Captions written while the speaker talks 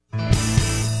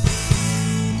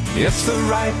It's the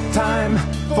right time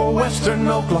for Western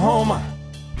Oklahoma.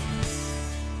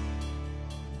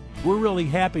 We're really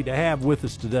happy to have with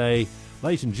us today,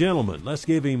 ladies and gentlemen, let's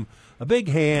give him a big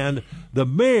hand, the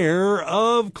mayor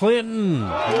of Clinton.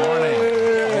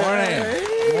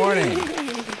 Morning.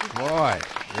 Boy,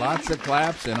 lots of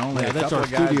claps and only a that's couple our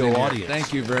of guys studio in here. audience.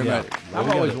 Thank you very much. I've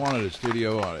always wanted a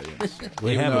studio audience.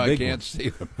 We even have though a big I can't one. see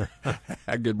them.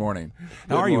 Good morning.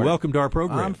 How are you? Welcome to our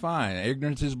program. I'm fine.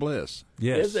 Ignorance is bliss.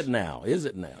 Yes. Is it now? That's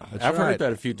right. I've heard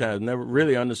that a few times. Never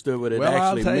really understood what it Well,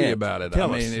 actually I'll tell meant. you about it.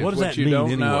 Tell I us. mean, What does that you mean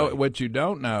don't know, anyway? what you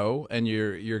don't know, and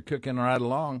you're cooking right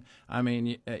along. I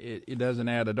mean, it doesn't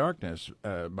add to darkness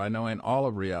by knowing all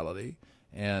of reality,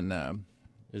 and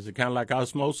Is it kind of like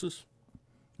osmosis?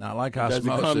 not like Does it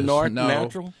osmosis. come no.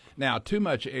 natural? Now, too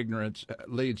much ignorance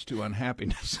leads to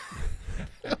unhappiness.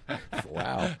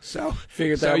 Wow. So,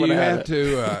 Figured so that you one have out.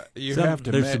 to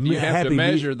There's some you have happy to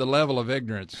measure the level of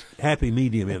ignorance. Happy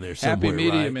medium in there somewhere, Happy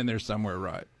medium right? in there somewhere,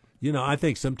 right? You know, I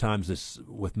think sometimes this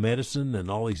with medicine and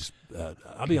all these.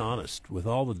 I'll be honest, with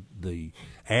all the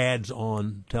ads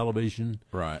on television,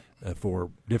 Right. For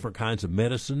different kinds of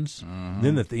medicines,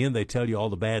 then at the end they tell you all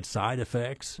the bad side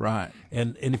effects, Right.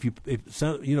 And if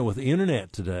some, with the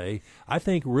internet today, I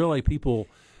think really people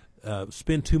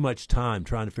spend too much time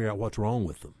trying to figure out what's wrong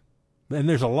with them. And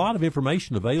there's a lot of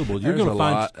information available. You're There's going to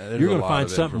find lot- there's you're a going to lot find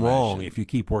of something wrong information. if you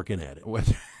keep working at it.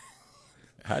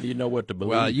 How do you know what to believe?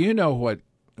 Well, you know what?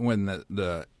 When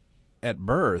the at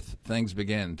birth things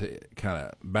begin to kind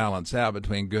of balance out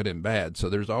between good and bad. So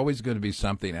there's always going to be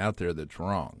something out there that's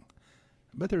wrong,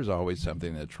 but there's always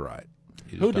something that's right.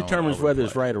 You just Who don't determines whether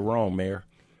it's overplay. right or wrong, Mayor?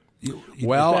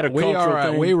 Well, Is that a we cultural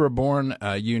are thing? we were born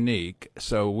unique,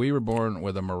 so we were born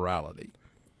with a morality.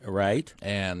 Right.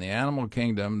 And the animal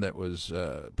kingdom that was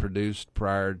produced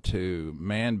prior to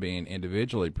man being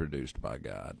individually produced by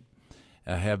God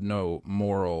have no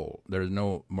moral. There's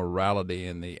no morality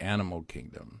in the animal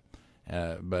kingdom,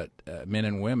 but men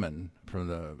and women from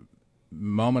the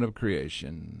moment of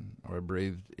creation are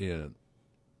breathed in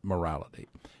morality.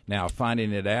 Now,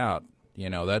 finding it out,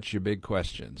 that's your big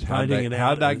questions. How did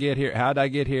I get here? How did I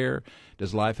get here?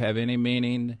 Does life have any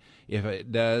meaning? If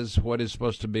it does, what is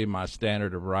supposed to be my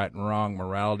standard of right and wrong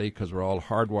morality? Because we're all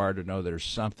hardwired to know there's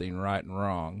something right and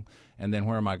wrong. And then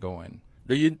where am I going?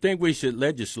 Do you think we should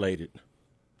legislate it?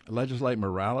 Legislate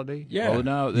morality? Yeah. Oh,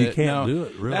 no. You can't do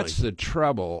it, really. That's the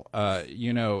trouble.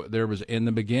 There was, in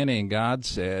the beginning, God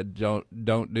said,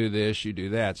 don't do this, you do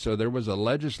that. So there was a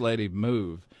legislative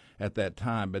move at that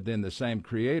time, but then the same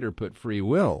Creator put free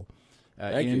will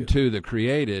into the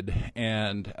created,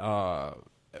 and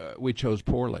we chose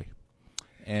poorly.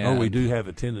 And we do have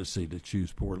a tendency to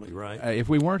choose poorly, right? if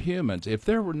we weren't humans, if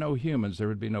there were no humans, there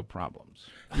would be no problems.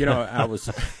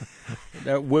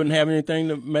 That wouldn't have anything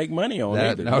to make money on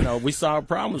either. No. We solve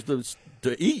problems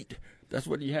to eat. That's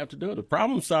what you have to do. The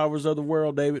problem solvers of the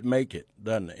world, David, make it,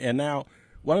 doesn't it? And now,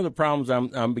 one of the problems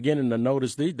I'm beginning to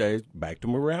notice these days, back to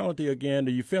morality again,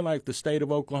 do you feel like the state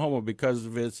of Oklahoma, because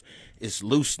of its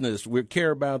looseness, we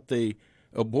care about the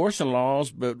abortion laws,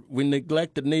 but we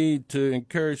neglect the need to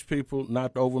encourage people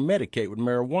not to over-medicate with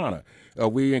marijuana.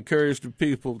 We encourage the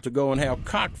people to go and have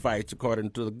cockfights,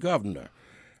 according to the governor.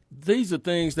 These are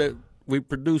things that we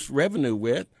produce revenue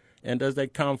with, and does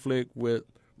that conflict with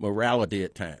morality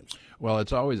at times? Well,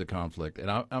 it's always a conflict,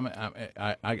 and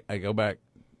I go back,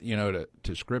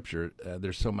 to Scripture.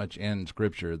 There's so much in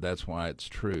Scripture. That's why it's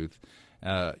truth.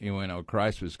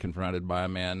 Christ was confronted by a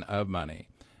man of money,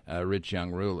 a rich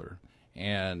young ruler.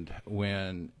 And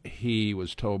when he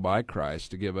was told by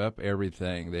Christ to give up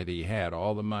everything that he had,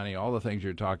 all the money, all the things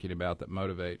you're talking about that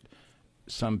motivate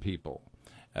some people,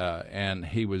 and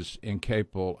he was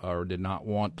incapable or did not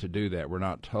want to do that. We're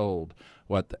not told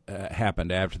what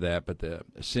happened after that, but the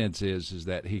sense is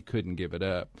that he couldn't give it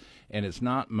up. And it's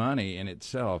not money in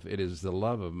itself; it is the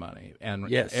love of money and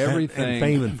yes. everything. And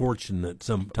fame and fortune that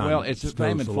sometimes. Well, it's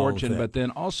fame and goes along fortune, with that. but then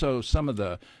also some of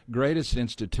the greatest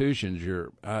institutions,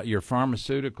 your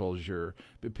pharmaceuticals, your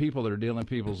people that are dealing in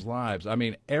people's lives. I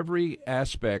mean, every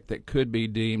aspect that could be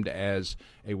deemed as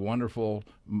a wonderful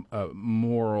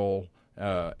moral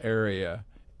area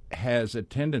has a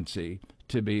tendency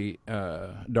to be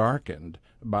darkened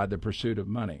by the pursuit of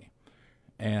money,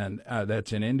 and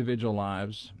that's in individual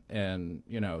lives, and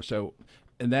so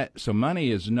money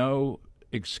is no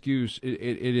excuse.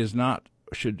 It is not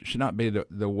should not be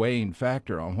the weighing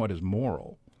factor on what is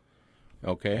moral.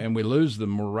 Okay. And we lose the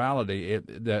morality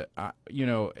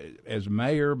as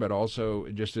mayor, but also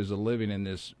just as a living in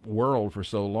this world for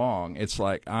so long. It's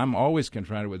like I'm always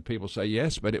confronted with people say,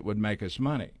 yes, but it would make us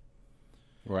money.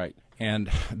 Right. And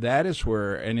that is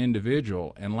where an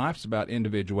individual, and life's about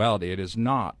individuality. It is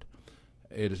not.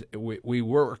 It is. We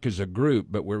work as a group,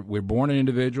 but we're born an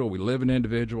individual, we live an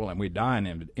individual, and we die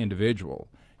an individual.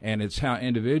 And it's how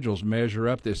individuals measure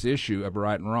up this issue of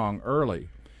right and wrong early,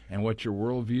 and what your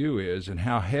worldview is, and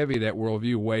how heavy that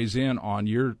worldview weighs in on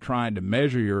your trying to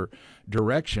measure your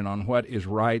direction on what is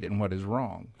right and what is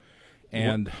wrong.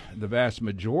 And the vast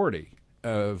majority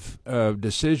of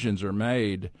decisions are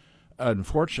made,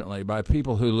 unfortunately, by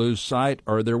people who lose sight,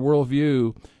 or their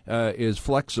worldview is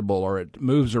flexible, or it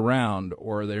moves around,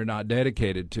 or they're not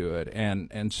dedicated to it,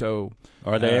 and so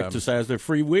or they exercise their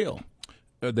free will.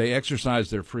 They exercise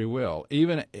their free will.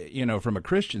 Even, from a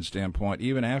Christian standpoint,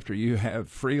 even after you have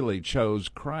freely chose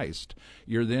Christ,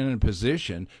 you're then in a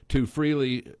position to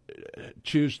freely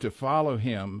choose to follow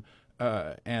Him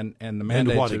and the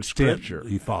mandates of Scripture.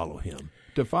 You follow Him.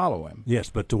 To follow Him.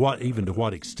 Yes, but to what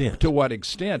extent? To what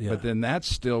extent? Yeah. But then that's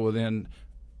still within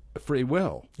free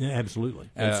will. Yeah,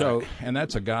 absolutely. And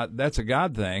that's a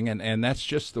God thing, and that's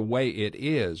just the way it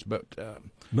is. But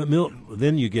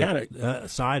then you get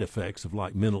side effects of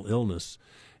like mental illness,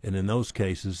 and in those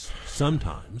cases,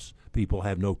 sometimes people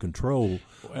have no control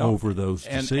over those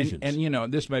decisions.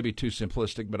 And this may be too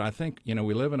simplistic, but I think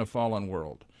we live in a fallen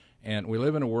world, and we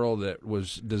live in a world that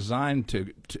was designed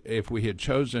to if we had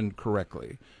chosen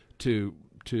correctly, to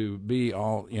be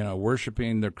all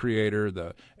worshiping the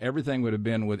Creator, everything would have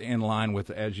been in line with,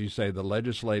 as you say, the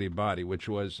legislative body, which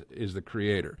is the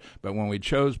Creator. But when we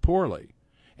chose poorly,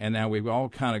 and now we've all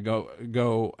kind of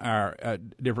go our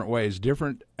different ways,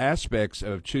 different aspects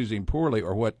of choosing poorly,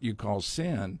 or what you call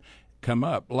sin, come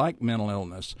up, like mental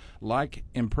illness, like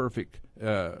imperfect,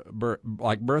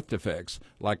 like birth defects,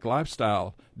 like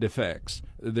lifestyle defects.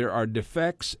 There are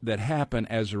defects that happen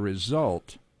as a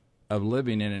result of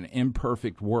living in an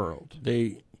imperfect world.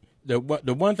 The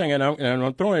one thing, and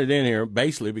I'm throwing it in here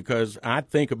basically because I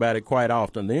think about it quite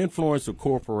often, the influence of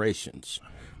corporations.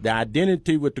 The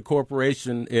identity with the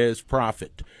corporation is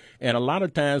profit. And a lot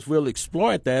of times we'll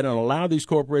exploit that and allow these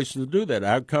corporations to do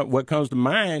that. What comes to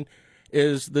mind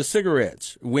is the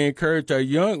cigarettes. We encourage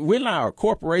we allow our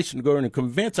corporation to go in and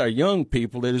convince our young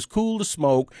people that it's cool to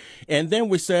smoke, and then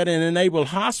we set and enable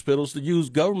hospitals to use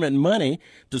government money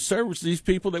to service these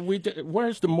people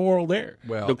where's the moral there?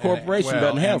 Well, the corporation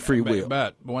doesn't have free will.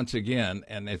 But once again,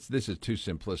 and this is too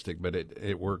simplistic, but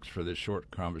it works for this short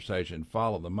conversation,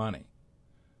 follow the money.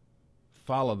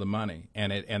 Follow the money,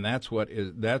 and that's what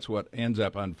ends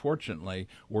up, unfortunately,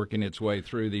 working its way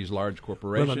through these large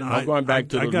corporations. I'm going back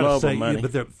to the love of money.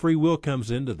 But the free will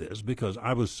comes into this because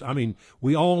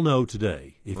we all know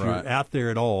today, if you're out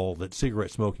there at all, that cigarette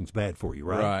smoking's bad for you,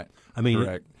 right? Right.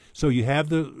 Correct. So you have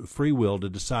the free will to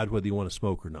decide whether you want to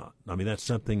smoke or not. I mean, that's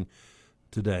something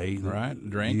today. Right.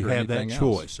 Drink. You or have that anything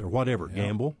choice else. or whatever. Yeah.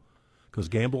 Gamble. Because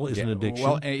gamble is an addiction.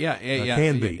 Well,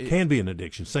 can be an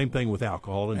addiction. Same thing with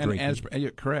alcohol and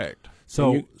drinking. Correct.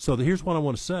 So here's what I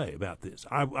want to say about this.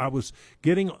 I was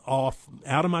getting out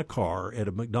of my car at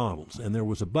a McDonald's, and there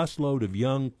was a busload of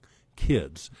young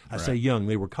kids. I say young;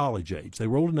 they were college age. They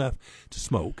were old enough to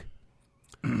smoke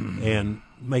and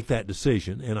make that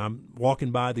decision. And I'm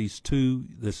walking by this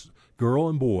girl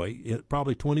and boy,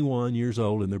 probably 21 years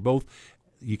old, and they're both.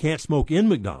 You can't smoke in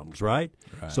McDonald's, right?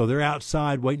 So they're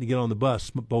outside waiting to get on the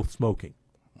bus, both smoking.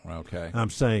 Okay. And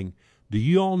I'm saying, do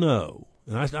you all know?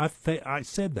 And I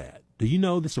said that. Do you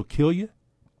know this will kill you?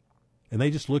 And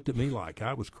they just looked at me like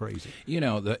I was crazy.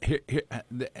 Now they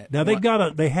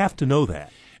have to know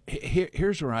that.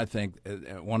 Here's where I think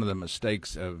one of the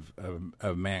mistakes of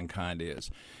mankind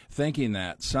is thinking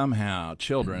that somehow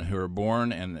children who are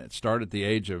born and start at the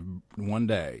age of one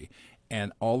day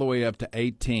and all the way up to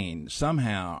 18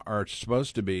 somehow are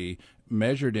supposed to be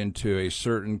measured into a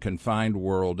certain confined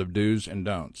world of do's and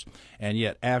don'ts. And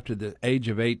yet after the age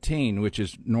of 18, which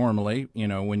is normally,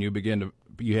 when you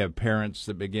have parents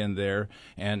that begin there,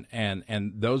 and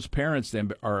those parents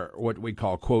then are what we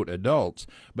call, quote, adults,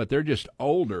 but they're just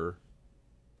older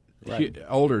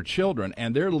children,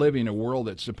 and they're living a world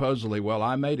that supposedly, well,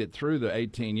 I made it through the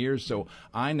 18 years, so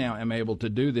I now am able to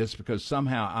do this because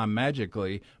somehow I'm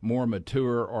magically more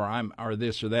mature, or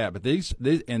this or that. But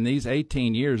in these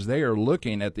 18 years, they are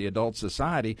looking at the adult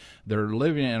society. They're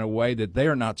living in a way that they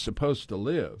are not supposed to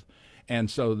live. And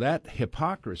so that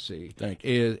hypocrisy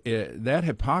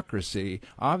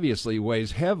obviously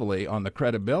weighs heavily on the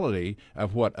credibility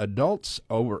of what adults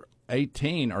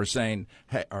 18 are saying,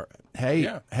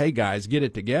 hey guys, get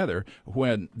it together,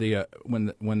 when the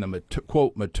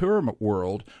quote mature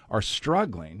world are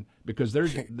struggling because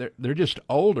they're just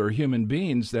older human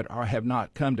beings that have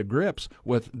not come to grips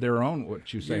with their own,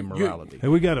 what you say, morality. Hey,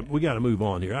 we got to move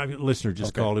on here. Our listener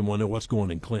just called and wanted to know what's going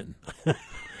on in Clinton.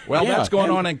 Well, that's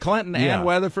going on in Clinton and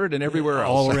Weatherford and everywhere else.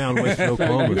 All around Western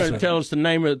Oklahoma. You're going to tell us the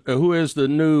name of who is the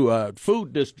new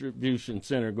food distribution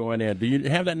center going in. Do you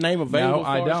have that name available? No,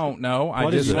 I don't know.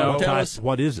 What is it?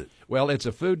 What is it? Well, it's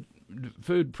a food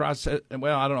process.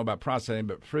 Well, I don't know about processing,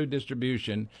 but food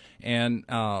distribution, and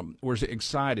we're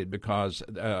excited because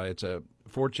it's a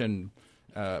Fortune.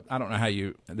 I don't know how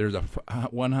there's a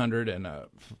 100 and a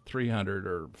 300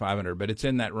 or 500, but it's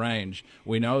in that range.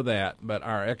 We know that, but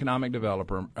our economic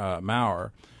developer,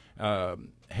 Maurer,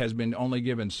 has been only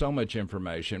given so much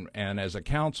information, and as a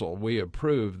council, we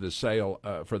approved the sale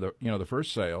for the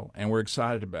first sale, and we're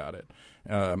excited about it.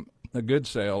 A good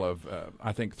sale of,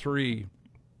 I think, three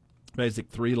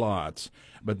lots,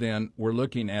 but then we're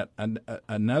looking at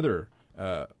another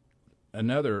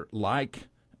like,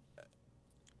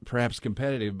 perhaps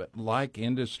competitive, but like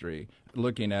industry,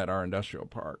 looking at our industrial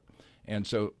park. And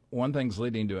so one thing's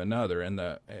leading to another, and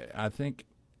I think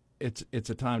it's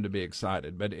a time to be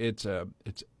excited. But it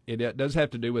does have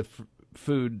to do with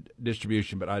food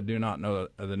distribution, but I do not know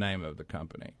the name of the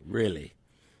company. Really?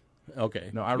 Okay.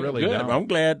 No, I really don't. I'm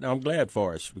glad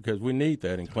for us, because we need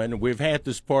that in Clinton. We've had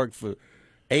this park for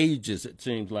ages, it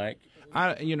seems like.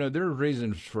 There are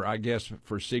reasons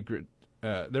for secret.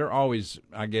 There are always,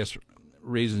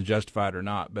 reasons, justified or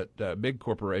not, but big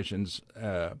corporations,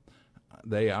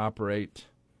 they operate,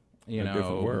 in a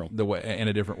different world. In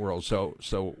a different world. So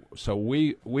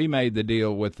we made the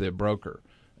deal with the broker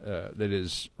that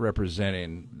is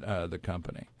representing the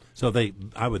company. So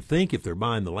I would think if they're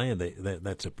buying the land,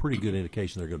 that's a pretty good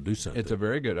indication they're going to do something. It's a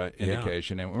very good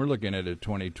indication, and we're looking at a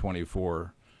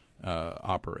 2024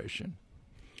 operation.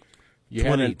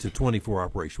 20 to 24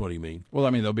 operation. What do you mean? Well,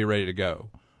 I mean they'll be ready to go.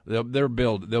 They'll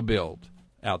build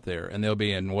out there, and they'll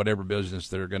be in whatever business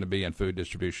they're going to be in food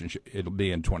distribution. It'll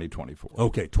be in 2024.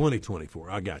 Okay,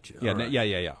 2024. I got you. Yeah, right.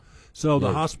 yeah. So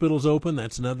the hospital's open.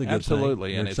 That's another good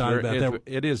Absolutely, thing. And excited about that.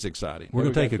 It is exciting. We're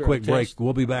going to take a quick break.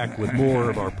 We'll be back with more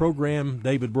of our program.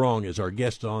 David Brong is our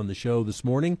guest on the show this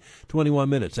morning, 21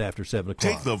 minutes after 7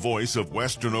 o'clock. Take the voice of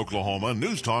Western Oklahoma,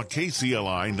 News Talk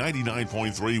KCLI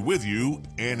 99.3 with you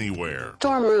anywhere.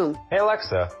 Dorm room. Hey,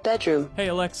 Alexa. Bedroom. Hey,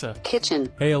 Alexa.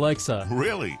 Kitchen. Hey, Alexa.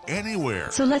 Really,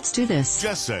 anywhere. So let's do this.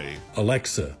 Just say,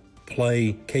 Alexa,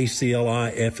 play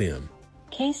KCLI FM.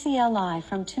 KCLI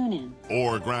from TuneIn.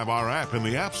 Or grab our app in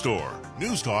the App Store.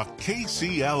 News Talk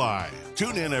KCLI.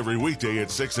 Tune in every weekday at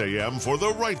 6 a.m. for The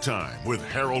Right Time with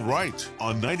Harold Wright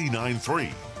on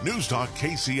 99.3 News Talk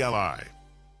KCLI.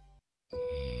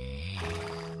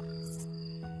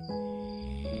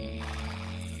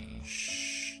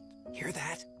 Shh. Hear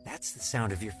that? That's the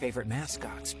sound of your favorite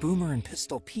mascots, Boomer and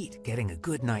Pistol Pete, getting a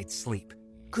good night's sleep.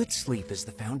 Good sleep is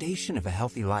the foundation of a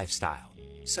healthy lifestyle.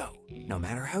 So, no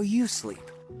matter how you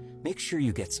sleep, make sure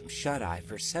you get some shut-eye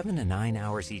for 7 to 9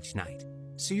 hours each night,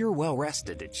 so you're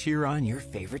well-rested to cheer on your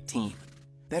favorite team.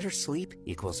 Better sleep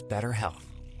equals better health.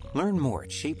 Learn more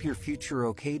at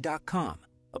shapeyourfutureok.com,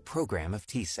 a program of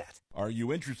TSET. Are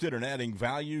you interested in adding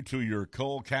value to your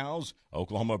cull cows?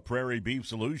 Oklahoma Prairie Beef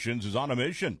Solutions is on a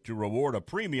mission to reward a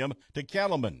premium to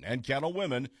cattlemen and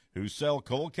cattlewomen who sell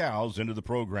cull cows into the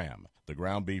program. The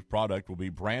ground beef product will be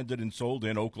branded and sold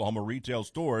in Oklahoma retail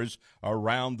stores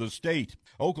around the state.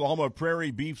 Oklahoma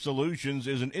Prairie Beef Solutions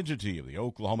is an entity of the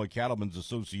Oklahoma Cattlemen's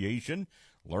Association.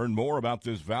 Learn more about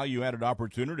this value-added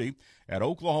opportunity at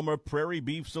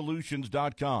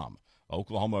OklahomaPrairieBeefSolutions.com.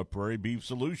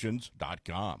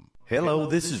 OklahomaPrairieBeefSolutions.com. Hello,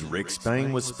 this is Rick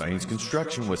Spain with Spain's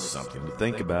Construction with something to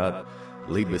think about.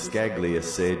 Lee Biscaglia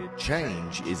said,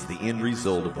 change is the end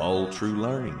result of all true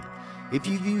learning. If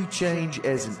you view change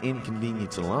as an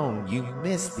inconvenience alone, you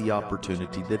miss the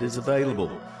opportunity that is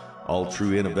available. All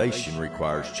true innovation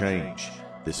requires change.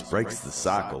 This breaks the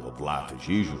cycle of life as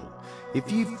usual.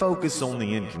 If you focus on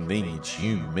the inconvenience,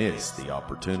 you miss the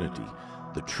opportunity.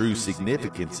 The true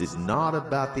significance is not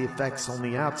about the effects on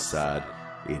the outside,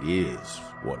 it is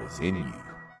what is in you.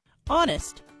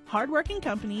 Honest, hardworking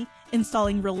company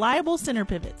installing reliable center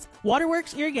pivots.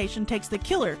 Waterworks Irrigation takes the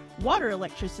killer water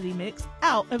electricity mix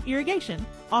out of irrigation,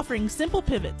 offering simple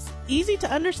pivots, easy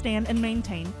to understand and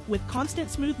maintain, with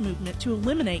constant smooth movement to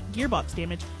eliminate gearbox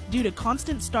damage due to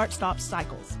constant start-stop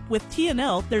cycles. With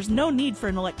T&L, there's no need for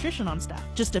an electrician on staff.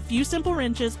 Just a few simple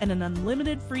wrenches and an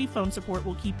unlimited free phone support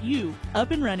will keep you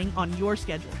up and running on your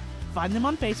schedule. Find them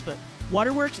on Facebook.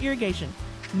 Waterworks Irrigation,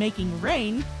 making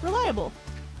rain reliable.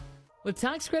 With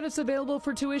tax credits available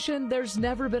for tuition, there's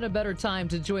never been a better time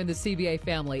to join the CBA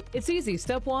family. It's easy.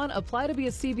 Step 1, apply to be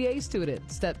a CBA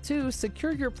student. Step 2,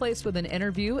 secure your place with an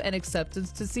interview and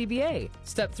acceptance to CBA.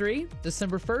 Step 3,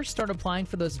 December 1st, start applying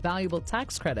for those valuable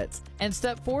tax credits. And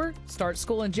Step 4, start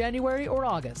school in January or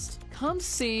August. Come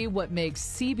see what makes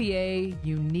CBA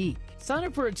unique. Sign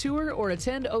up for a tour or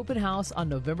attend open house on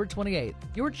November 28th.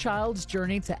 Your child's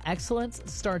journey to excellence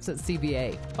starts at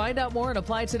CBA. Find out more and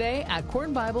apply today at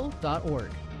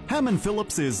cornbible.org. Hammond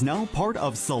Phillips is now part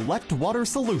of Select Water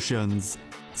Solutions.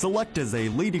 Select is a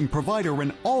leading provider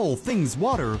in all things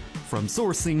water, from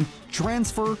sourcing,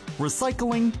 transfer,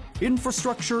 recycling,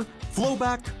 infrastructure,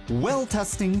 flowback, well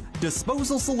testing,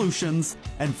 disposal solutions,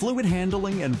 and fluid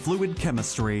handling and fluid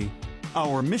chemistry.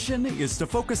 Our mission is to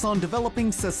focus on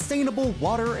developing sustainable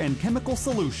water and chemical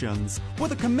solutions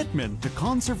with a commitment to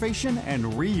conservation and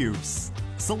reuse.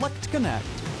 Select Connect.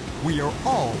 We are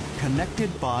all connected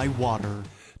by water.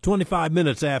 25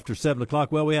 minutes after 7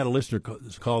 o'clock. Well, we had a listener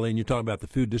call in. You're talking about the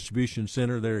food distribution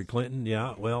center there at Clinton.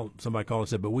 Yeah, well, somebody called and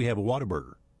said, but we have a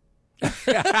Whataburger.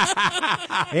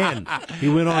 And he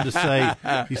went on to say,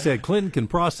 he said, Clinton can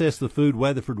process the food,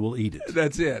 Weatherford will eat it.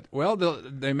 That's it. Well,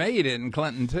 they may eat it in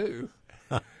Clinton, too.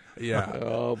 Yeah.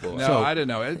 Oh, boy. No, I don't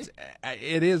know.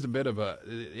 It is a bit of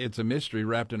it's a mystery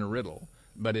wrapped in a riddle,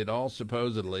 but it all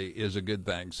supposedly is a good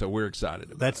thing, so we're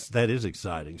excited about it. That is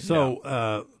exciting.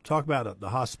 So talk about the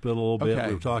hospital a little bit. Okay.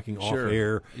 We were talking Sure. off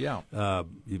air. Yeah.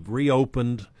 You've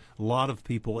reopened. A lot of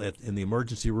people in the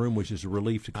emergency room, which is a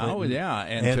relief to Clinton. Oh, yeah.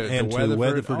 And to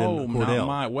Weatherford and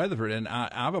Cordell. Weatherford. And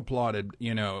I've applauded,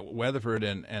 Weatherford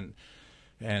and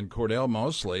Cordell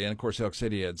mostly, and of course Elk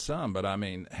City had some, but I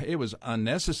mean, it was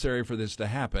unnecessary for this to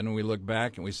happen. And we look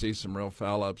back and we see some real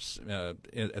foul-ups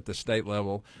at the state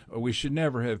level. We should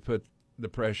never have put the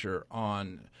pressure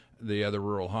on the other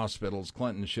rural hospitals.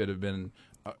 Clinton should have been,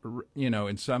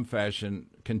 in some fashion,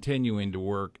 continuing to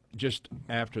work just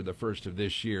after the first of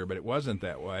this year, but it wasn't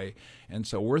that way. And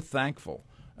so we're thankful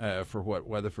for what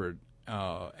Weatherford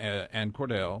and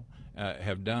Cordell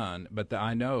have done. But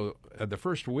I know the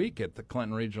first week at the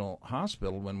Clinton Regional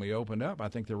Hospital when we opened up, I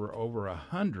think there were over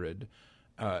 100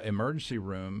 emergency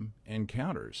room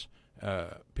encounters,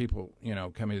 people,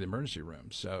 coming to the emergency room.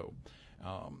 So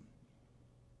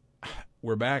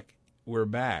we're back. We're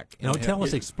back. Now,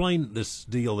 explain this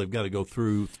deal they've got to go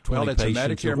through 20 well, it's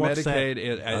patients. a Medicare, What's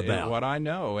Medicaid, about? what I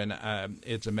know, and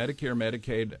it's a Medicare,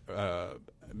 Medicaid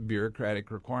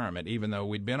bureaucratic requirement. Even though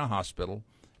we'd been a hospital,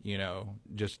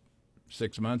 just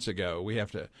 6 months ago, we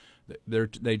have to.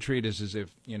 They treat us as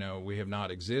if we have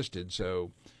not existed.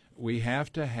 So we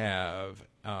have to have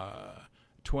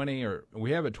 20, or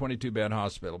we have a 22-bed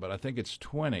hospital, but I think it's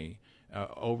 20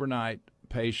 overnight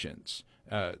patients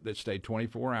that stay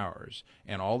 24 hours,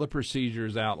 and all the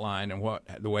procedures outlined and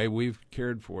the way we've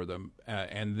cared for them,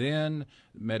 and then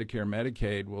Medicare,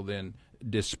 Medicaid will then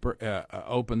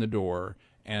open the door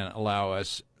and allow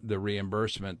us the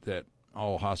reimbursement that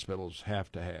all hospitals have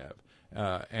to have,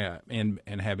 and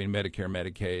having Medicare,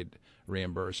 Medicaid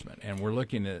reimbursement. And we're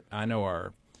looking at, I know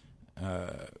our.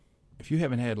 If you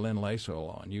haven't had Len Laso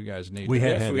on, you guys need. We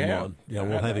to. have him on. Yeah,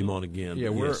 we'll have him on again.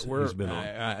 Yeah, he's been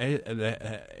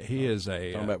on. He is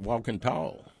a. Talking about walking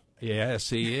tall. Yes,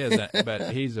 he is.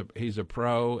 But he's a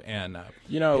pro, and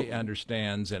he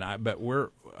understands. But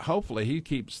hopefully he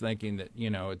keeps thinking that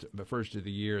it's the first of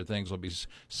the year, things will be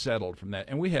settled from that.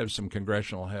 And we have some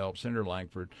congressional help. Senator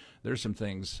Langford, there's some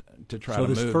things to try to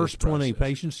move. So this first 20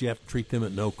 patients, you have to treat them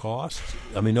at no cost.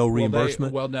 I mean, no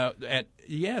reimbursement. No.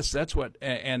 Yes, that's what.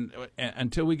 And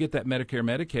until we get that Medicare,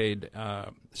 Medicaid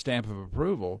stamp of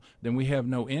approval, then we have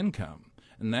no income,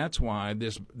 and that's why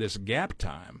this gap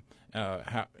time.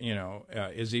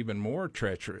 Is even more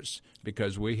treacherous,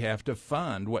 because we have to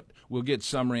fund we'll get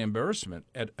some reimbursement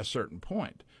at a certain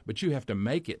point, but you have to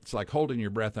make it. It's like holding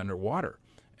your breath underwater,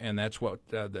 and that's what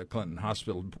the Clinton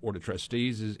Hospital Board of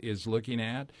Trustees is looking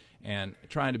at, and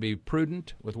trying to be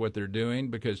prudent with what they're doing,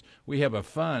 because we have a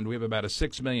fund. We have about a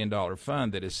 $6 million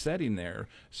fund that is sitting there,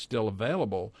 still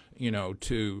available,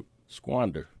 to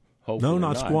squander. Hopefully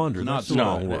not squander. That's the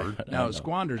wrong word. No,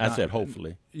 squander. I said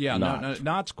hopefully. Yeah,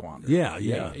 not squander. Yeah,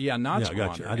 not squander.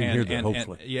 Gotcha. I didn't hear that.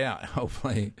 Hopefully.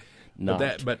 Hopefully.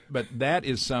 Not. But that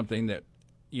is something that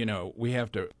we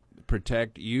have to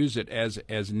protect, use it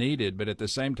as needed, but at the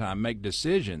same time make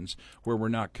decisions where we're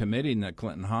not committing the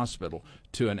Clinton Hospital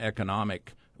to an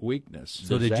economic weakness.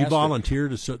 So did you volunteer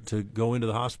to go into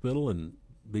the hospital and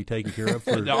be taken care of?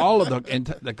 For all of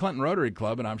the Clinton Rotary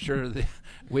Club, and I'm sure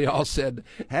we all said,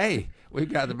 "Hey, we've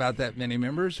got about that many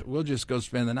members. We'll just go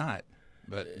spend the night."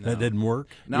 But no. That didn't work?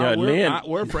 No, Yeah,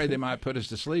 we're afraid they might put us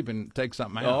to sleep and take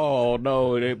something out. Oh,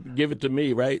 no, they give it to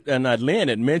me, right? And Lynn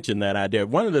had mentioned that idea.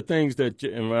 One of the things that,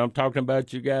 and I'm talking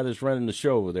about you guy that's running the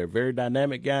show over there, very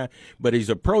dynamic guy, but he's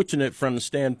approaching it from the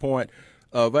standpoint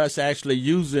of us actually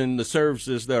using the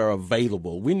services that are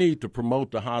available. We need to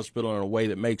promote the hospital in a way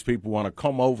that makes people want to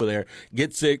come over there,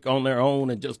 get sick on their own,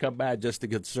 and just come by just to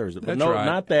get the service. But That's no, right.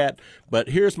 not that. But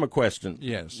here's my question,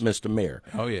 Yes. Mr. Mayor.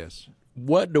 Oh, yes.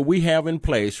 What do we have in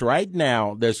place right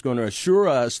now that's going to assure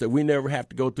us that we never have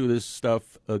to go through this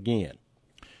stuff again?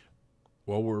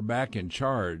 Well, we're back in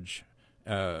charge,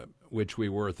 which we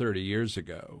were 30 years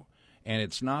ago. And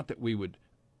it's not that we would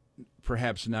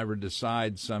perhaps never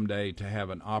decide someday to have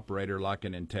an operator like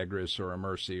an Integris or a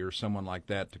Mercy or someone like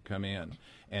that to come in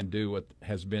and do what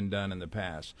has been done in the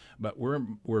past. But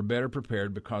we're better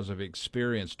prepared because of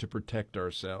experience to protect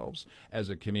ourselves as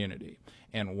a community.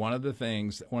 And one of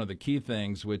the key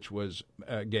things which was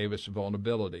gave us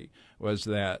vulnerability was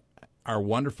that our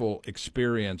wonderful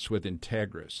experience with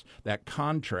Integris, that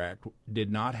contract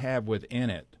did not have within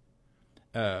it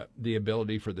the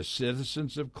ability for the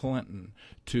citizens of Clinton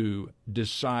to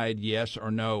decide yes or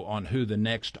no on who the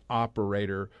next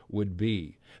operator would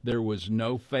be. There was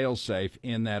no fail-safe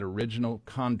in that original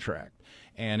contract,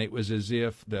 and it was as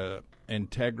if the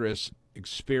Integris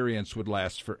experience would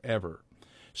last forever.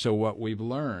 So what we've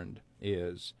learned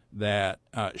is that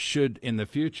should in the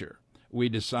future we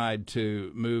decide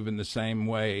to move in the same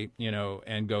way,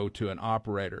 and go to an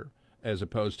operator as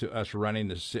opposed to us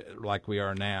running like we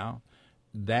are now,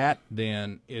 that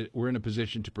then we're in a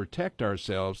position to protect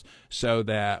ourselves so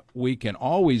that we can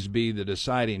always be the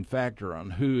deciding factor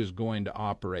on who is going to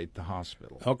operate the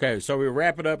hospital. Okay, so we'll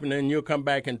wrap it up, and then you'll come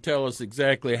back and tell us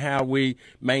exactly how we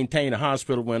maintain a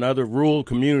hospital when other rural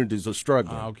communities are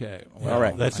struggling. Okay. Well, all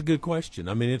right. That's a good question.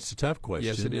 I mean, it's a tough question.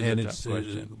 Yes, it is and a tough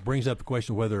question. It brings up the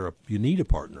question whether you need a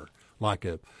partner like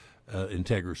a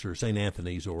Integris or St.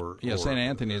 Anthony's or St.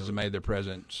 Anthony's has made their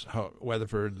presence.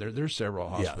 Weatherford, there's several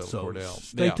hospitals. So Cordell.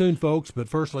 stay tuned, folks. But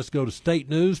first, let's go to state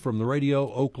news from the Radio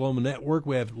Oklahoma Network.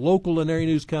 We have local and area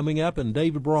news coming up, and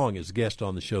David Brong is guest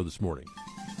on the show this morning.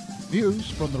 News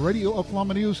from the Radio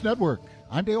Oklahoma News Network.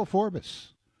 I'm Dale Forbes.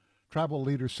 Tribal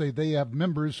leaders say they have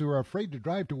members who are afraid to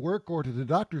drive to work or to the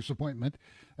doctor's appointment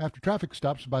after traffic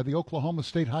stops by the Oklahoma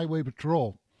State Highway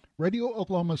Patrol. Radio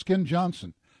Oklahoma's Ken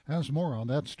Johnson has more on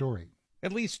that story.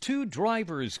 At least 2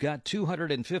 drivers got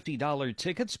 $250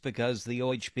 tickets because the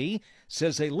OHP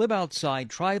says they live outside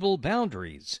tribal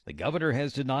boundaries. The governor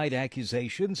has denied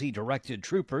accusations he directed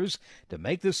troopers to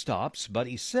make the stops, but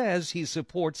he says he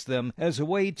supports them as a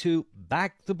way to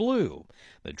back the blue.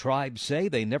 The tribes say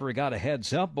they never got a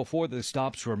heads up before the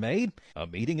stops were made. A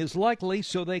meeting is likely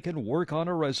so they can work on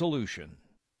a resolution.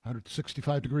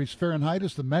 165 degrees Fahrenheit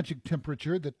is the magic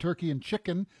temperature that turkey and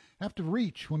chicken have to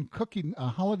reach when cooking a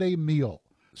holiday meal.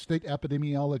 State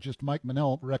epidemiologist Mike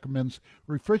Manell recommends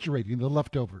refrigerating the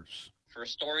leftovers. For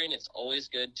storing, it's always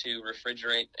good to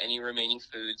refrigerate any remaining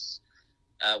foods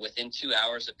within 2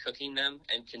 hours of cooking them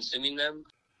and consuming them.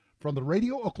 From the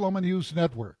Radio Oklahoma News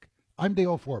Network, I'm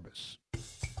Dale Forbes.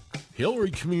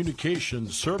 Hillary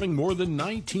Communications, serving more than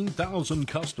 19,000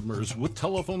 customers with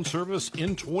telephone service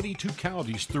in 22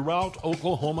 counties throughout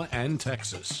Oklahoma and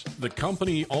Texas. The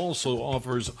company also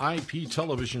offers IP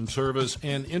television service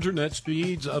and internet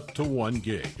speeds up to 1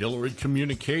 gig. Hillary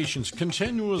Communications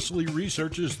continuously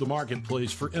researches the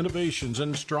marketplace for innovations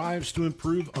and strives to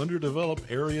improve underdeveloped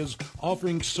areas,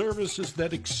 offering services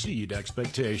that exceed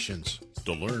expectations.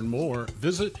 To learn more,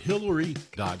 visit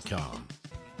Hillary.com.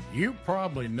 You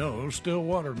probably know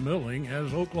Stillwater Milling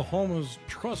as Oklahoma's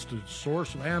trusted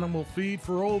source of animal feed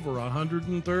for over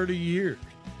 130 years.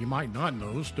 You might not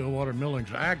know Stillwater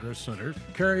Milling's agri-centers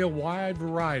carry a wide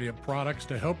variety of products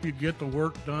to help you get the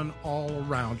work done all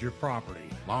around your property.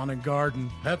 Lawn and garden,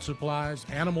 pet supplies,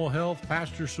 animal health,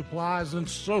 pasture supplies, and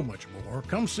so much more.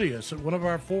 Come see us at one of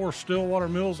our 4 Stillwater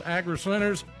Mills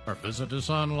agri-centers or visit us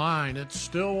online at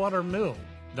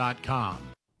stillwatermill.com.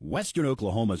 Western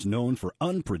Oklahoma is known for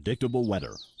unpredictable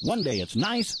weather. One day it's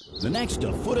nice, the next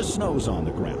a foot of snow's on the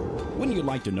ground. Wouldn't you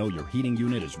like to know your heating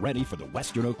unit is ready for the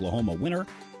Western Oklahoma winter?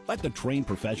 Let the trained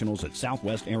professionals at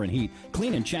Southwest Air and Heat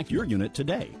clean and check your unit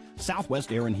today.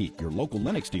 Southwest Air and Heat, your local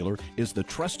Lennox dealer, is the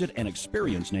trusted and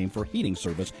experienced name for heating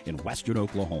service in Western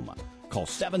Oklahoma. Call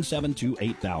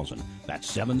 772-8000.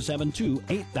 That's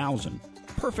 772-8000.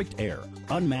 Perfect air,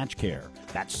 unmatched care.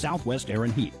 That's Southwest Air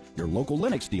and Heat, your local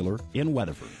Lennox dealer in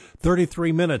Weatherford.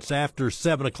 33 minutes after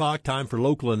 7 o'clock, time for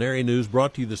local and area news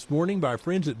brought to you this morning by our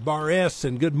friends at Bar S.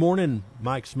 And good morning,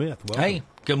 Mike Smith. Welcome. Hey,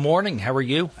 good morning. How are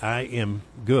you? I am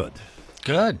good.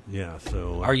 Good. Yeah,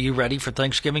 so... Are you ready for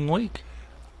Thanksgiving week?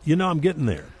 You know, I'm getting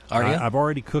there. Are you? I've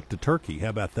already cooked a turkey. How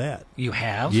about that? You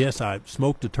have? Yes, I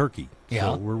smoked a turkey.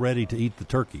 Yeah. So we're ready to eat the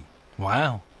turkey.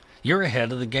 Wow. You're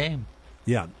ahead of the game.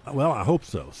 Yeah. Well, I hope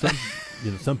so.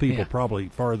 Some people probably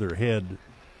farther ahead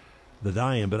than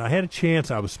I am, but I had a chance.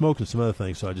 I was smoking some other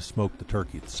things, so I just smoked the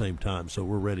turkey at the same time. So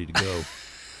we're ready to go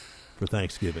for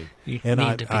Thanksgiving. You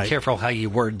need to be careful how you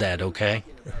word that, okay?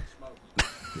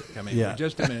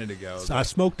 Just a minute ago. So I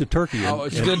smoked a turkey.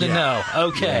 It's good to know.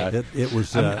 Okay. It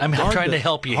was. I'm trying to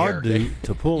help you hard here.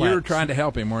 to pull. You were trying to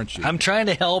help him, weren't you? I'm trying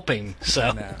to help him. So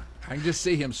I can just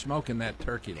see him smoking that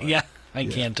turkey. Yeah, I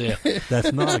can too.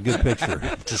 That's not a good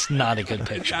picture. Just not a good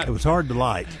picture. It was hard to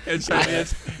light.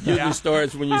 Usually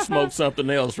starts when you smoke something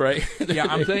else, right? Yeah,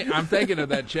 I'm thinking of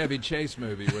that Chevy Chase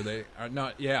movie where they are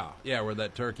not. Yeah, where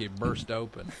that turkey burst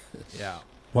open. Yeah.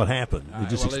 What happened? It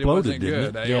just exploded, it wasn't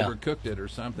didn't good. it? They overcooked it or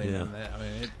something. Yeah.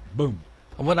 And boom.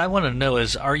 What I want to know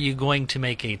is, are you going to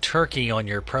make a turkey on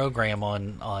your program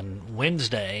on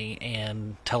Wednesday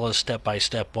and tell us step by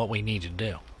step what we need to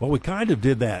do? Well, we kind of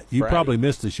did that. You Friday. probably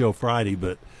missed the show Friday,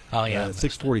 but at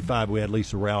 6:45 we had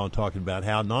Lisa Rowland talking about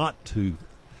how not to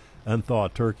unthaw a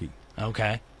turkey.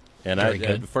 Okay. And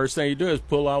the first thing you do is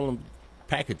pull all them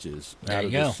packages out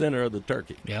of the center of the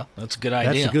turkey. Yeah, that's a good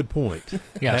idea. That's a good point.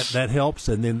 Yes. That helps.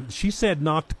 And then she said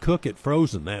not to cook it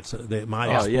frozen. That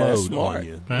might explode on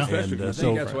you. I And,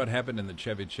 think that's what happened in the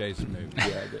Chevy Chase movie.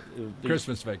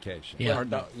 Christmas Vacation. Yeah.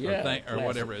 Or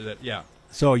whatever. Yeah.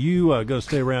 So are you going to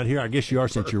stay around here? I guess you are,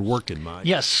 since you're working, Mike.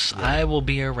 Yes, I will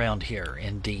be around here,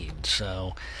 indeed.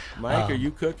 So, Mike, are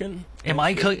you cooking? Am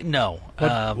I cooking? No.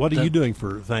 What are you doing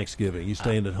for Thanksgiving? You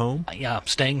staying at home? Yeah, I'm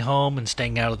staying home and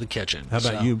staying out of the kitchen. How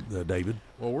about you, David?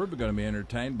 Well, we're going to be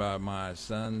entertained by my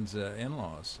son's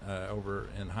in-laws over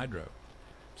in Hydro.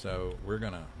 So we're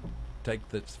going to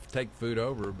take food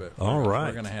over, but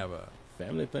we're going to have a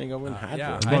family thing over in Hydro.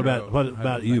 Yeah, what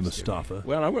about you, Mustafa?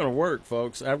 Well, I'm going to work,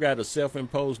 folks. I've got a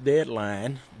self-imposed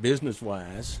deadline,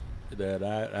 business-wise, that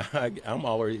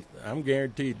I'm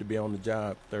guaranteed to be on the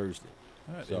job Thursday.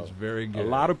 That is very good. A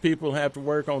lot of people have to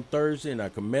work on Thursday, and I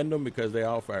commend them because they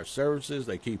offer our services.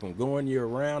 They keep them going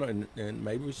year-round, and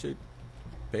maybe we should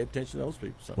pay attention to those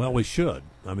people sometimes. Well, we should.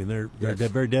 I mean, they're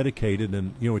very dedicated,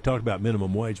 and we talk about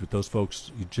minimum wage, but those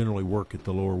folks generally work at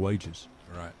the lower wages.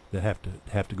 Right. That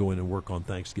have to go in and work on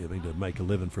Thanksgiving to make a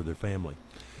living for their family.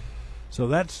 So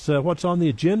that's what's on the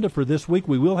agenda for this week.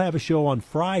 We will have a show on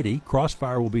Friday.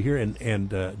 Crossfire will be here, and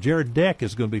Jared Deck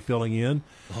is going to be filling in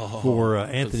for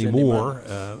Anthony Moore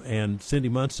and Cindy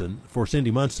Munson. For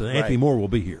Cindy Munson, right. Anthony Moore will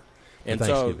be here. And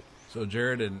so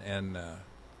Jared and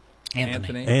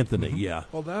Anthony. Anthony, yeah.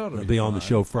 Well, that'll be on the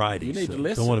show Friday. You need to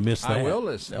listen. Don't want to miss that. I will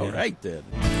listen. All right, then.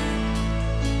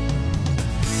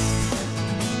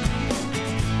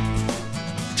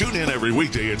 Tune in every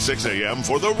weekday at 6 a.m.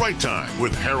 for The Right Time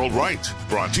with Harold Wright.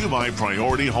 Brought to you by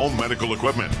Priority Home Medical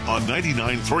Equipment on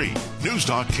 99.3 News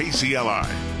Talk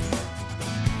KCLI.